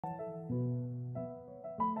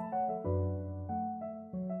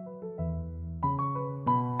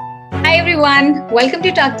everyone. Welcome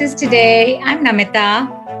to Talk to Us Today. I'm Namita.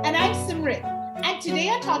 And I'm Simrit. And today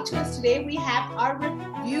on Talk to Us Today, we have our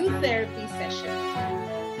review therapy session.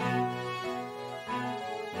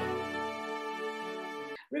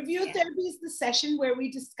 Review therapy is the session where we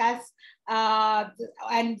discuss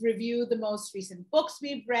and review the most recent books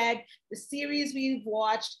we've read, the series we've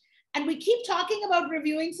watched, and we keep talking about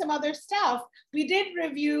reviewing some other stuff. We did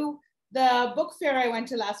review the book fair I went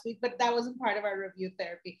to last week, but that wasn't part of our review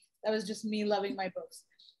therapy. That was just me loving my books.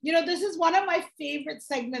 You know, this is one of my favorite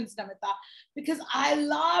segments, Namita, because I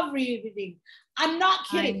love reading. I'm not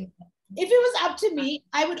kidding. If it was up to me,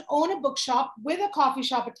 I would own a bookshop with a coffee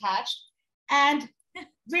shop attached and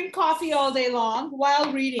drink coffee all day long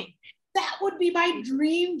while reading. That would be my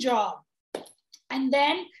dream job. And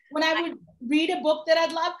then when I would read a book that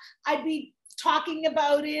I'd love, I'd be talking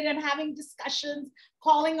about it and having discussions,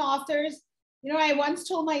 calling authors. You know, I once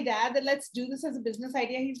told my dad that let's do this as a business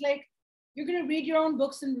idea. He's like, you're going to read your own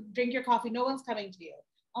books and drink your coffee. No one's coming to you.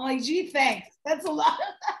 I'm like, gee, thanks. That's a lot.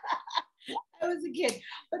 I was a kid.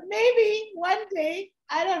 But maybe one day,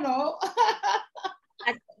 I don't know.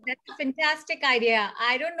 That's a fantastic idea.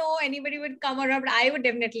 I don't know anybody would come around, but I would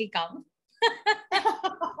definitely come.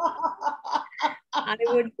 I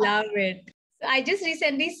would love it. So I just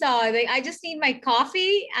recently saw, like, I just need my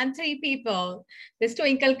coffee and 3 people. This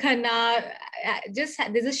Twinkle Khanna, there's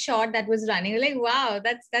a shot that was running. Like, wow,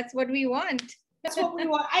 that's what we want. That's what we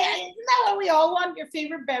want. Isn't that what we all want? Your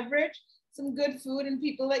favorite beverage, some good food and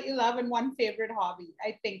people that you love, and one favorite hobby.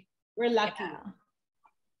 I think we're lucky. Yeah.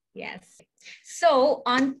 Yes. So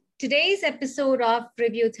on today's episode of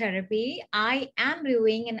Review Therapy, I am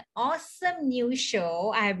reviewing an awesome new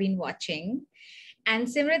show I have been watching. And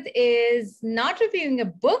Simrit is not reviewing a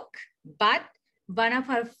book, but one of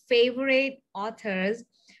her favorite authors,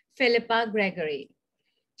 Philippa Gregory.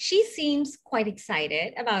 She seems quite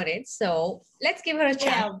excited about it. So let's give her a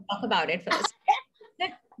chance to talk about it first.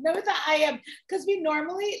 No, I am, because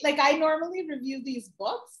I normally review these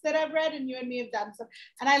books that I've read, and you and me have done some,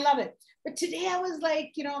 and I love it. But today I was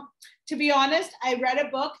like, you know, to be honest, I read a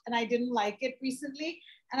book and I didn't like it recently.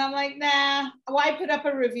 And I'm like, nah, why put up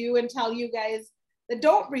a review and tell you guys that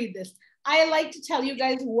don't read this? I like to tell you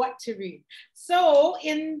guys what to read. So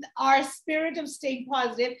in our spirit of staying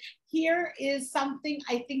positive, here is something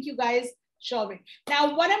I think you guys should read.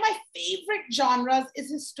 Now, one of my favorite genres is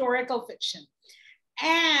historical fiction.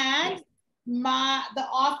 And the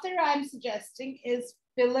author I'm suggesting is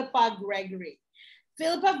Philippa Gregory.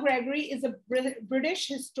 Philippa Gregory is a British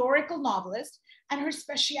historical novelist, and her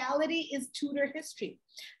speciality is Tudor history.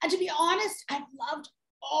 And to be honest, I've loved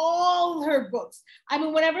all her books. I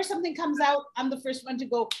mean, whenever something comes out, I'm the first one to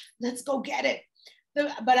go, let's go get it.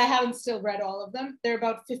 But I haven't still read all of them. There are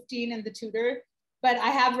about 15 in the Tudor, but I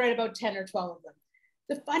have read about 10 or 12 of them.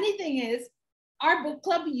 The funny thing is, our book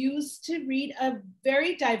club used to read a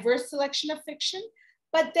very diverse selection of fiction.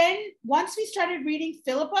 But then once we started reading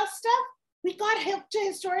Philippa's stuff, we got hooked to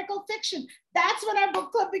historical fiction. That's when our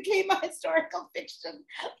book club became a historical fiction,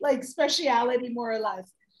 like speciality, more or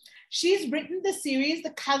less. She's written the series, The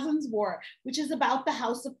Cousins' War, which is about the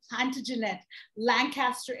House of Plantagenet,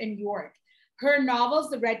 Lancaster, and York. Her novels,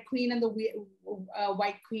 The Red Queen and the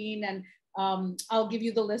White Queen, and I'll give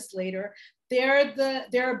you the list later.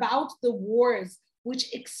 They're about the wars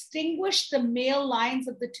which extinguished the male lines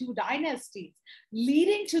of the 2 dynasties,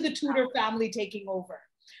 leading to the Tudor family taking over.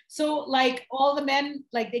 So like all the men,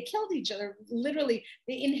 like they killed each other, literally.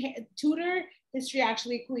 Tudor history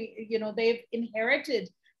actually, you know, they've inherited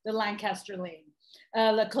the Lancaster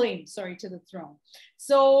claim, to the throne.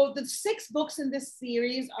 So the 6 books in this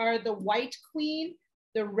series are The White Queen,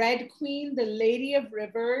 The Red Queen, The Lady of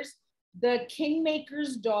Rivers, The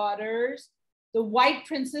Kingmaker's Daughters, The White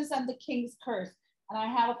Princess, and The King's Curse. And I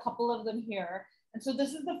have a couple of them here. And so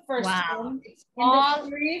this is the first one. All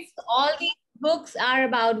these books are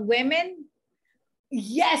about women?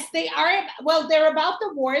 Yes, they are. Well, they're about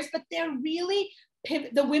the wars, but they're really,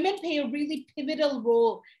 the women play a really pivotal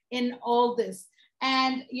role in all this.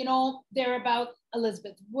 And, you know, they're about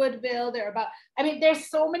Elizabeth Woodville. There's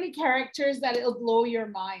so many characters that it'll blow your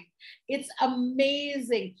mind. It's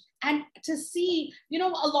amazing. And to see, you know,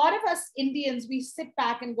 a lot of us Indians, we sit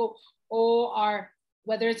back and go, oh,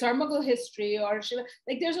 whether it's our Mughal history or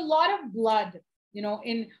like there's a lot of blood, you know,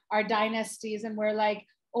 in our dynasties. And we're like,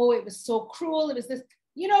 oh, it was so cruel. It was this,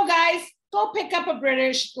 you know, guys, go pick up a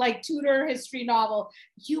British like Tudor history novel.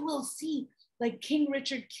 You will see like King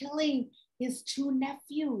Richard killing his 2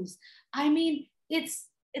 nephews. I mean, it's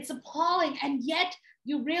appalling. And yet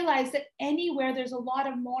you realize that anywhere there's a lot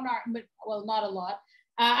of well, not a lot.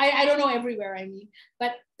 I don't know everywhere,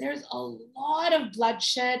 but there's a lot of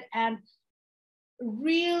bloodshed and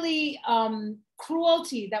really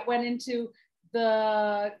cruelty that went into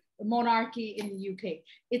the monarchy in the UK.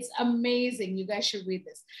 It's amazing. You guys should read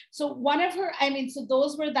this. So one of her, I mean, so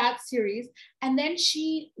those were that series. And then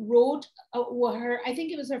she wrote I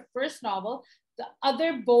think it was her first novel, The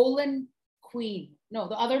Other Boleyn Queen. No,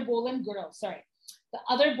 The Other Boleyn Girl, sorry. The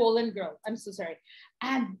Other Boleyn Girl, I'm so sorry.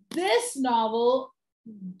 And this novel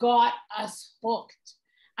got us hooked.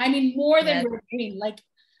 I mean, more than Red Queen. Like,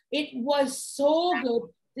 it was so good.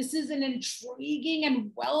 This is an intriguing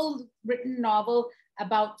and well-written novel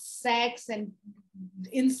about sex and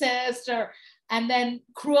incest, and then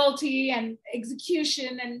cruelty and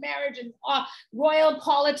execution and marriage and royal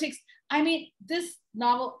politics. I mean, this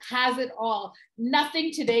novel has it all.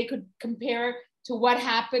 Nothing today could compare to what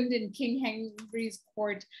happened in King Henry's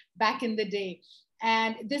court back in the day.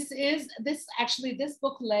 And this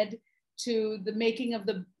book led to the making of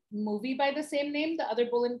the movie by the same name, The Other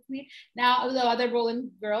Boleyn Queen. Now, The Other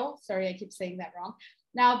Boleyn Girl. Sorry, I keep saying that wrong.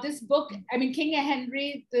 Now, this book, I mean, King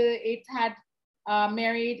Henry VIII had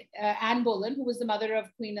married Anne Boleyn, who was the mother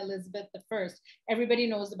of Queen Elizabeth I. Everybody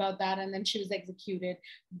knows about that, and then she was executed.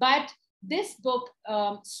 But this book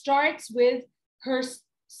starts with her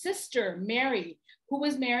sister, Mary, who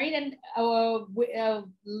was married and a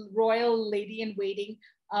royal lady in waiting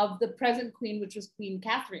of the present queen, which was Queen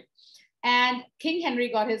Catherine. And King Henry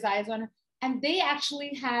got his eyes on her. And they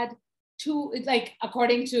actually had two, like,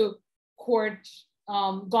 according to court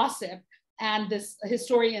gossip and this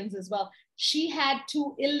historians as well, she had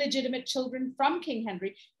two illegitimate children from King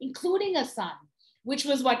Henry, including a son, which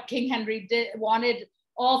was what King Henry wanted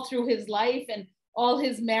all through his life, and all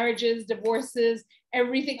his marriages, divorces,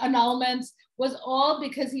 everything, annulments, was all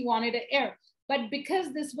because he wanted an heir. But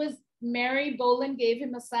because this was Mary Boleyn gave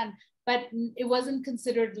him a son, but it wasn't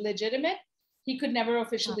considered legitimate, he could never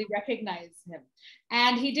officially recognize him.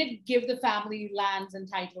 And he did give the family lands and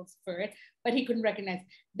titles for it, but he couldn't recognize.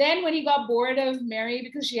 Then when he got bored of Mary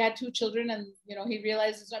because she had two children, and he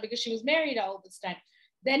realized it's not because she was married all this time,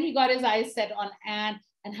 then he got his eyes set on Anne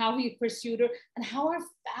and how he pursued her and how her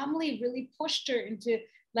family really pushed her into,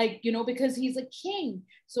 like, because he's a king.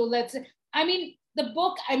 So the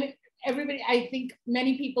book, everybody, I think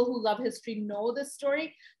many people who love history know this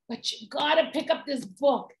story, but you gotta pick up this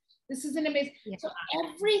book. This is an amazing, so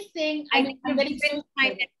everything, I'm very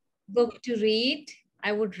find a book to read.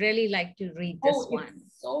 I would really like to read this one.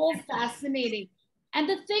 It's so fascinating. And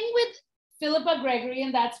the thing with Philippa Gregory,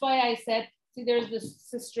 and that's why I said, see, there's this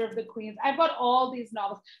Sister of the Queens. I've got all these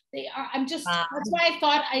novels. That's why I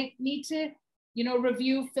thought I need to,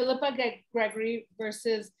 review Philippa Gregory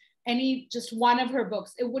versus just one of her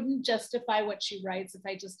books. It wouldn't justify what she writes if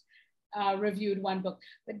I just reviewed one book.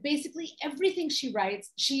 But basically everything she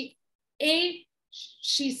writes, she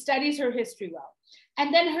studies her history well.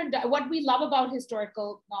 And then what we love about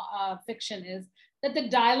historical fiction is that the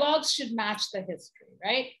dialogues should match the history,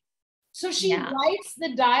 right? So she writes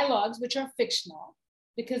the dialogues, which are fictional,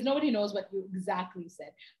 because nobody knows what you exactly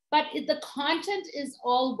said, but the content is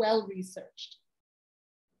all well researched.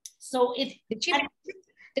 So did she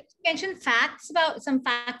mention some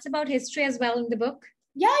facts about history as well in the book?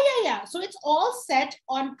 Yeah. So it's all set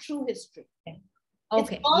on true history.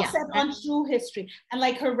 Okay. It's all set on true history. And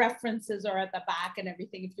like her references are at the back and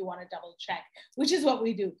everything if you want to double check, which is what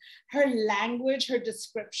we do. Her language, her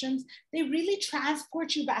descriptions, they really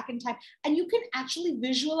transport you back in time. And you can actually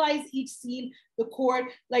visualize each scene, the court,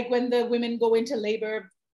 like when the women go into labor,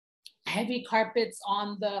 heavy carpets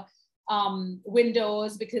on the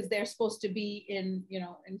windows because they're supposed to be in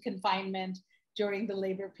confinement during the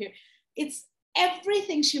labor period. It's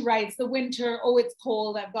everything she writes. The winter, oh, it's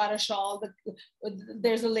cold, I've got a shawl.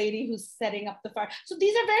 There's a lady who's setting up the fire. So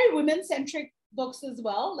these are very women-centric books as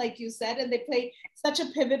well, like you said, and they play such a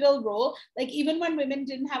pivotal role. Like even when women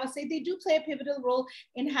didn't have a say, they do play a pivotal role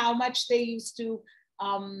in how much they used to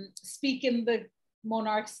speak in the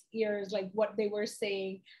monarch's ears, like what they were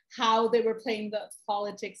saying, how they were playing the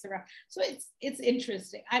politics around. So it's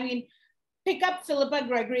interesting. I mean, pick up Philippa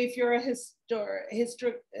Gregory if you're a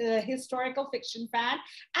historical fiction fan.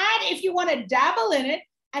 And if you want to dabble in it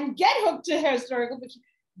and get hooked to historical fiction,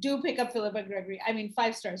 do pick up Philippa Gregory. I mean,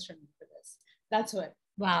 5 stars from me for this. That's what.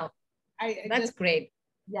 Wow. That's great.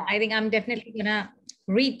 Yeah. I think I'm definitely going to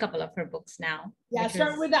read a couple of her books now. Yeah,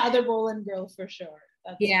 start with The Other Boleyn Girl for sure.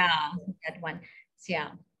 That one.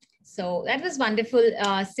 Yeah. So that was wonderful,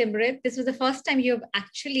 Simrit. This was the first time you've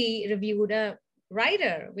actually reviewed a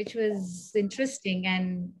writer, which was interesting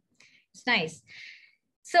and it's nice.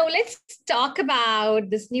 So let's talk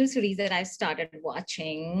about this new series that I started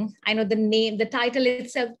watching. I know the title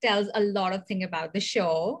itself tells a lot of things about the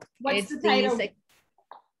show. What's the title?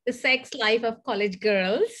 the sex life of college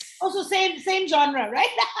girls. Also, same genre, right?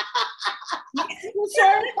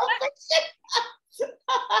 Historical fiction.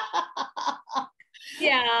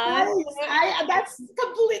 Yeah. Nice. That's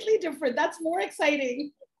completely different. That's more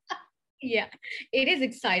exciting. Yeah, it is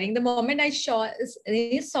exciting. The moment I saw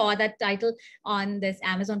that title on this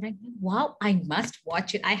Amazon Prime, wow, I must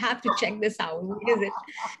watch it. I have to check this out. What is it?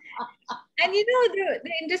 And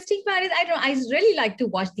the interesting part is, I really like to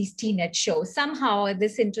watch these teenage shows. Somehow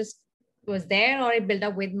this interest was there, or it built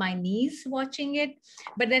up with my niece watching it.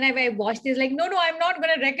 But then I watched this, like, no, I'm not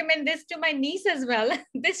going to recommend this to my niece as well.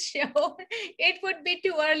 This show, it would be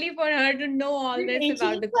too early for her to know all this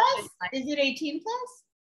about the plus? Is it 18 plus?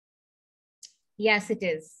 Yes, it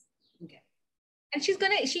is. Okay. And she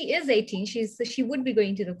is 18. She would be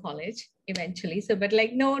going to the college eventually. So, but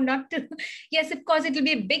like, no, not to, yes, of course, it will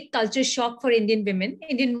be a big culture shock for Indian women,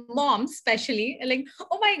 Indian moms, especially. Like,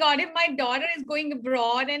 oh my God, if my daughter is going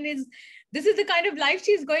abroad and this is the kind of life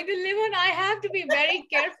she's going to live on, I have to be very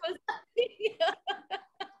careful.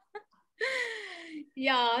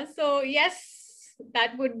 Yeah. So yes,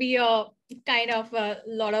 that would be a kind of a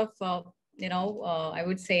lot of, I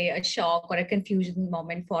would say a shock or a confusion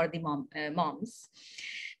moment for the moms.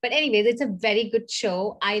 But anyways, it's a very good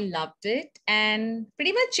show. I loved it, and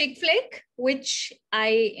pretty much chick flick, which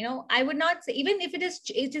I would not say, even if it is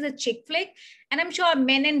a chick flick, and I'm sure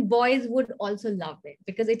men and boys would also love it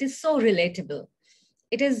because it is so relatable.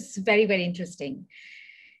 It is very, very interesting.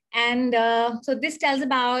 And so this tells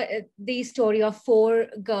about the story of four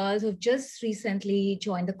girls who've just recently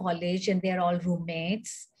joined the college, and they're all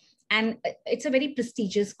roommates. And it's a very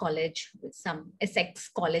prestigious college, with some Essex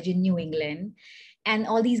College in New England. And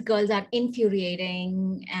all these girls are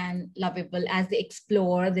infuriating and lovable as they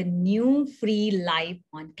explore the new free life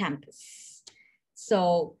on campus.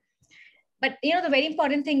 So, but the very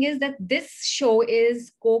important thing is that this show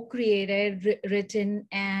is co-created, written,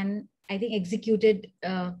 and I think executed.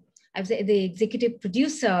 I would say the executive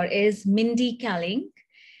producer is Mindy Kaling.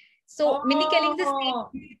 So Mindy Kaling is the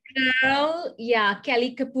same girl, yeah,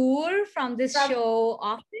 Kelly Kapoor from this show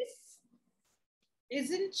Office.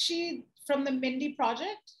 Isn't she from the Mindy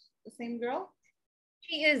Project? The same girl?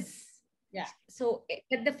 She is. Yeah. So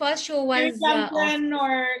the first show was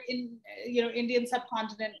or Indian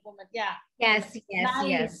subcontinent woman. Yeah. Yes.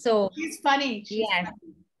 Yes. So she's funny.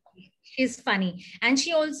 She's funny. And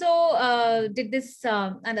she also did this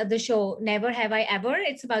another show, Never Have I Ever.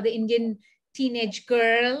 It's about the Indian teenage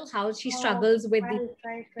girl, how she struggles with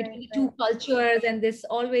between two cultures, and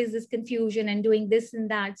always this confusion and doing this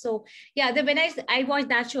and that. So yeah, when I watched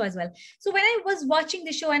that show as well. So when I was watching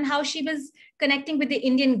the show and how she was connecting with the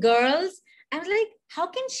Indian girls, I was like, how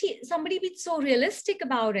can somebody be so realistic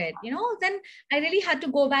about it? Then I really had to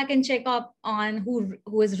go back and check up on who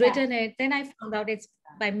has written it. Then I found out it's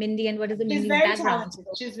by Mindy, and what is the Mindy's background.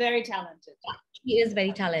 She's very talented. She is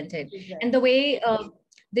very talented. And the way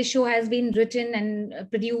the show has been written and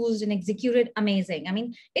produced and executed, amazing. I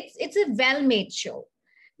mean, it's a well-made show.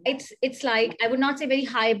 It's like, I would not say very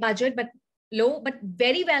high budget, but low, but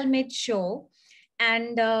very well-made show.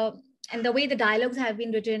 And the way the dialogues have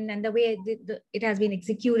been written and the way it has been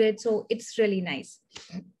executed, so it's really nice.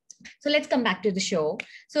 So let's come back to the show.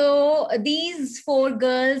 So these four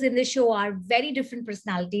girls in the show are very different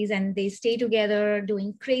personalities, and they stay together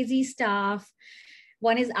doing crazy stuff.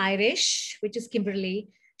 One is Irish, which is Kimberly.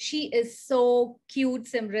 She is so cute,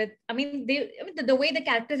 Simrit. I mean, the way the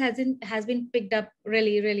character has been picked up,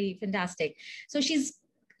 really, really fantastic. So she's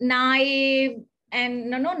naive and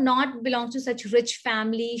not belongs to such rich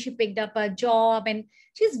family. She picked up a job, and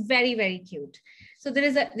she's very, very cute. So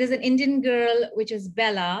there's an Indian girl, which is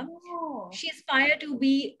Bella. Oh. She aspired to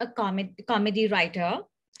be a comedy writer,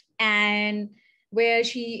 and where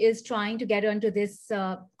she is trying to get onto this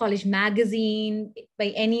college magazine by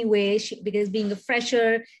any way, because being a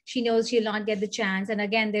fresher, she knows she'll not get the chance. And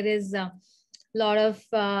again, there is a lot of,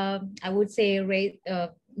 I would say,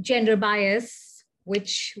 gender bias,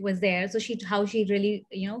 which was there. So how she really,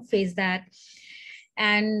 faced that.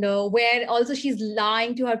 And where also she's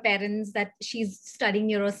lying to her parents that she's studying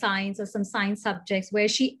neuroscience or some science subjects, where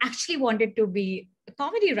she actually wanted to be a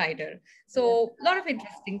comedy writer. So a lot of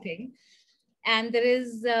interesting things. And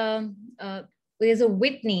there's a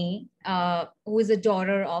Whitney, who is a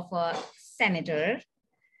daughter of a senator.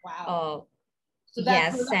 Wow. So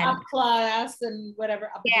that's up class and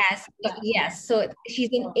whatever. Yes. So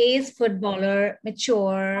she's an ace footballer,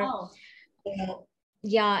 mature. Oh.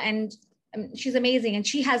 Yeah, and she's amazing. And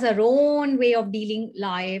she has her own way of dealing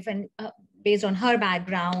life, and based on her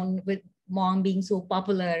background with mom being so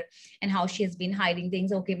popular and how she has been hiding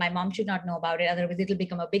things. Okay, my mom should not know about it, otherwise it'll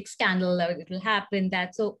become a big scandal, or it'll happen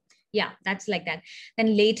that. So yeah, that's like that.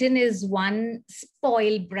 Then Leighton is one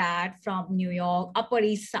spoiled brat from New York, Upper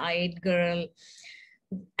East Side girl,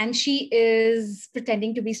 and she is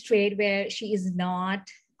pretending to be straight where she is not.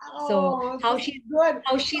 So Oh, how this is she's good.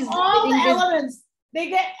 how she's All the living this. elements. They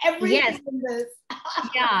get Yes, everything in this.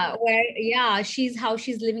 yeah, where yeah, she's how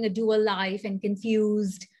she's living a dual life and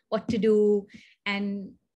confused what to do.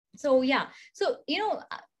 And so yeah, so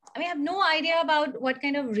I mean, I have no idea about what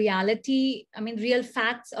kind of reality, I mean, real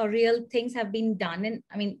facts or real things have been done. And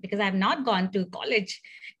I mean, because I have not gone to college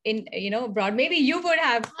in, abroad. Maybe you would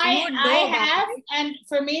have, you would I know about have, it. and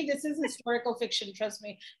for me, this is historical fiction. Trust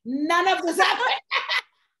me, none of this happened.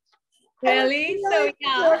 I was Really? So really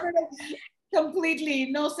yeah, conservative,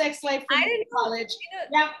 completely no sex life for I me don't in know. college.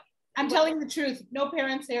 Yeah, I'm telling the truth. No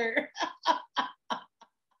parents here.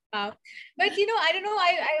 Wow. But I don't know.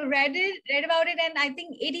 I read about it, and I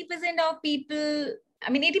think 80% of people. I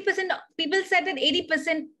mean, 80% of people said that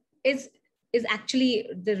 80% is actually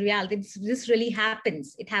the reality. This really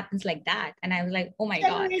happens. It happens like that, and I was like, oh my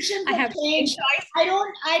god, Generations I have have same changed. choice I with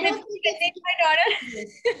don't think sending it's my daughter.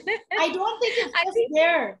 I don't think it's I just think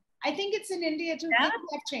there. I think it's in India too. yeah,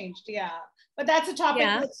 Things have changed. Yeah. But that's a topic.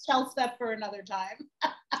 yeah. Let's shelf that for another time.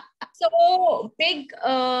 So big,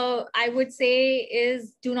 I would say,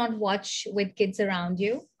 is do not watch with kids around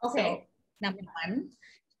you. Okay. So number one.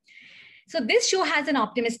 So this show has an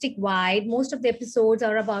optimistic vibe. Most of the episodes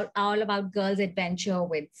are all about girls' adventure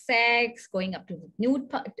with sex, going up to nude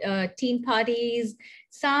teen parties.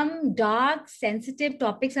 Some dark, sensitive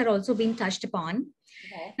topics are also being touched upon.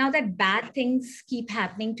 Okay. Now that bad things keep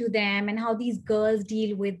happening to them and how these girls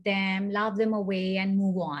deal with them, love them away and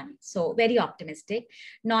move on. So very optimistic,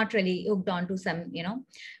 not really hooked on to some,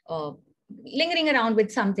 lingering around with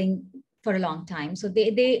something for a long time. So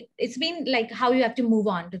it's been like how you have to move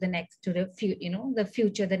on to the next, to the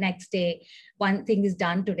future, the next day. One thing is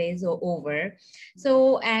done, today is over.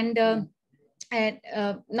 So, and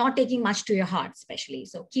not taking much to your heart, especially.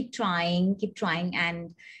 So keep trying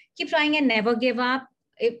and never give up,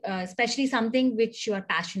 especially something which you are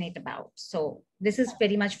passionate about. So this is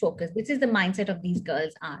very much focused. This is the mindset of these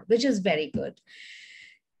girls are, which is very good.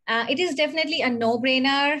 It is definitely a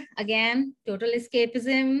no-brainer. Again, total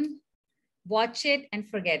escapism. Watch it and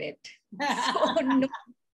forget it.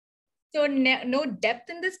 No depth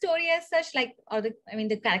in the story as such.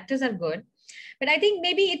 The characters are good, but I think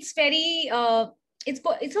maybe it's very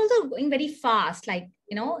it's also going very fast.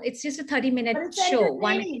 It's just a 30-minute But it's show.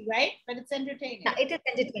 entertaining, right? But it's entertaining. Yeah, it is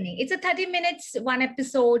entertaining. It's a 30 minutes, one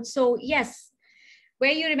episode. So yes,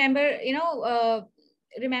 where you remember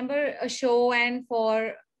a show, and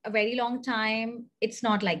for a very long time, it's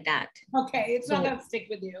not like that. Okay, it's not So gonna stick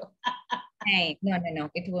with you. hey, no,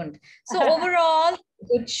 it won't. So overall,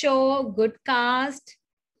 good show, good cast,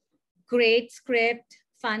 great script,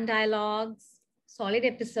 fun dialogues, solid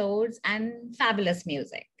episodes, and fabulous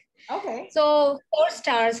music. Okay. So 4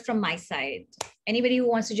 stars from my side. Anybody who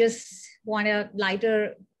wants to just want a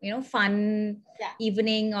lighter, fun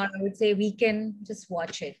evening, or I would say weekend, just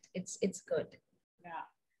watch it. It's good. Yeah.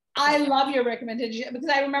 I love your recommendation, because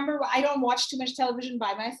I remember I don't watch too much television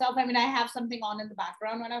by myself. I mean, I have something on in the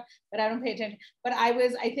background but I don't pay attention. But I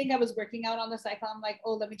think I was working out on the cycle. I'm like,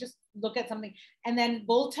 oh, let me just look at something. And then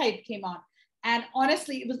Bold Type came on. And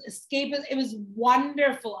honestly, it was escapist. It was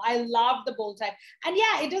wonderful. I love the Bold Type. And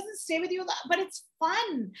yeah, it doesn't stay with you, but it's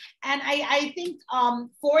fun. And I think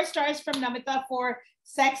 4 stars from Namita for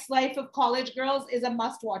Sex Life of College Girls is a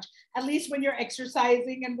must watch, at least when you're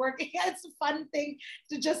exercising and working. It's a fun thing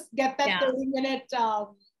to just get that 30-minute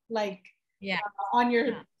on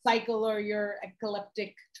your cycle or your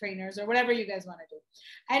ecliptic trainers or whatever you guys want to do.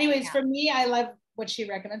 Anyways, for me, I love what she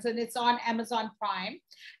recommends, and it's on Amazon Prime.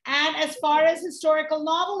 And as far as historical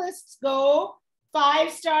novelists go,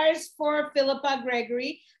 5 stars for Philippa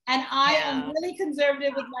Gregory. And I am really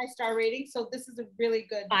conservative with my star rating, so this is a really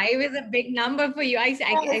good. 5 is a big number for you. I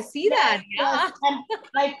see that. Yeah. Yes. And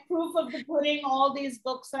like proof of the pudding, all these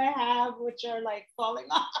books I have, which are like falling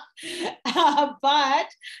off. But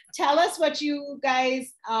tell us what you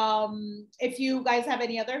guys, if you guys have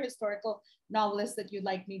any other historical novelists that you'd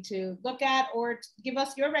like me to look at, or give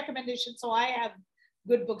us your recommendation so I have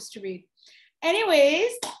good books to read.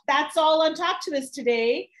 Anyways, that's all on Talk to Us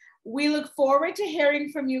today. We look forward to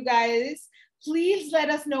hearing from you guys. Please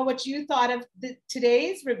let us know what you thought of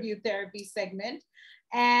today's review therapy segment,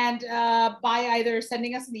 and by either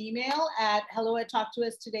sending us an email at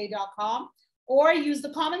hello@talktoustoday.com, or use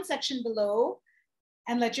the comment section below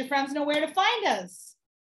and let your friends know where to find us.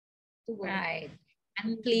 Right.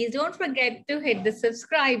 And please don't forget to hit the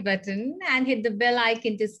subscribe button and hit the bell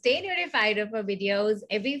icon to stay notified of our videos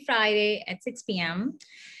every Friday at 6 p.m.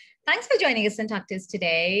 Thanks for joining us on Talk to Us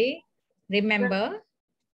today. Remember,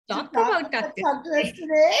 talk about Talk to Us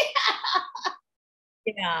today.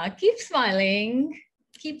 Yeah, keep smiling,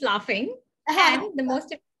 keep laughing, and the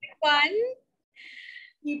most important one,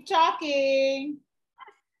 keep talking.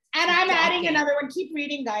 And I'm adding another one. Keep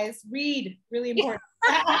reading, guys. Read. Really important.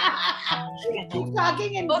 Keep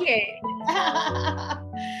talking and okay.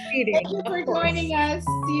 Thank you for joining us.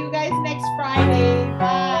 See you guys next Friday.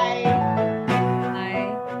 Bye.